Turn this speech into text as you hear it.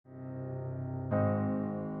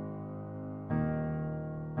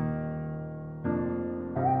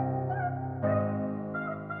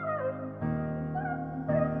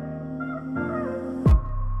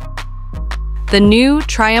The new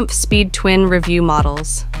Triumph Speed Twin review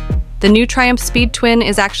models. The new Triumph Speed Twin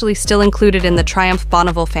is actually still included in the Triumph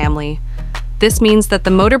Bonneville family. This means that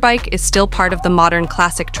the motorbike is still part of the modern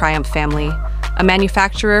classic Triumph family, a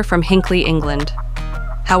manufacturer from Hinckley, England.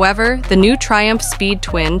 However, the new Triumph Speed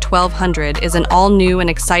Twin 1200 is an all-new and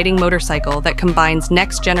exciting motorcycle that combines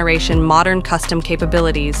next-generation modern custom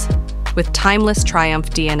capabilities with timeless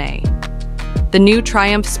Triumph DNA. The new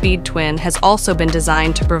Triumph Speed Twin has also been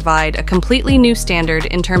designed to provide a completely new standard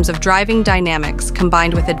in terms of driving dynamics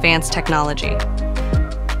combined with advanced technology.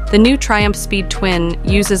 The new Triumph Speed Twin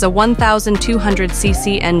uses a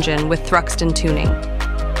 1,200cc engine with Thruxton tuning,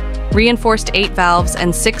 reinforced 8 valves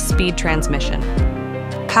and 6-speed transmission.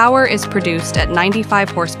 Power is produced at 95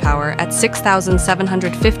 horsepower at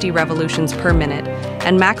 6,750 revolutions per minute,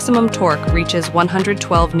 and maximum torque reaches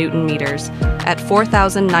 112 Newton-meters at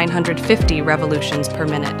 4,950 revolutions per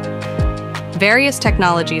minute. Various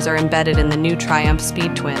technologies are embedded in the new Triumph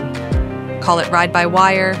Speed Twin. Call it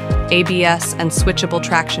ride-by-wire, ABS, and switchable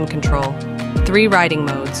traction control. 3 riding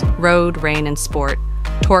modes: road, rain, and sport.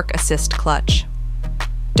 Torque assist clutch.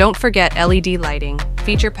 Don't forget LED lighting,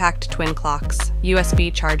 feature-packed twin clocks,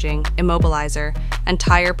 USB charging, immobilizer, and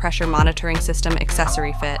tire pressure monitoring system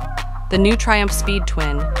accessory fit. The new Triumph Speed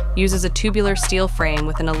Twin uses a tubular steel frame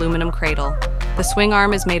with an aluminum cradle. The swing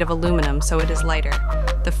arm is made of aluminum, so it is lighter.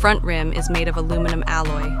 The front rim is made of aluminum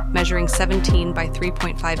alloy, measuring 17 by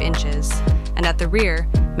 3.5 inches, and at the rear,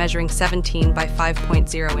 measuring 17 by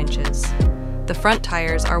 5.0 inches. The front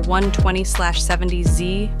tires are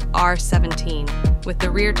 120/70Z R17, with the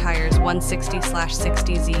rear tires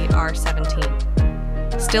 160/60Z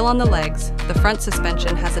R17. Still on the legs, the front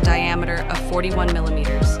suspension has a diameter of 41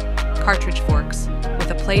 millimeters, cartridge forks,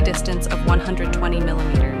 with a play distance of 120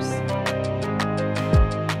 millimeters.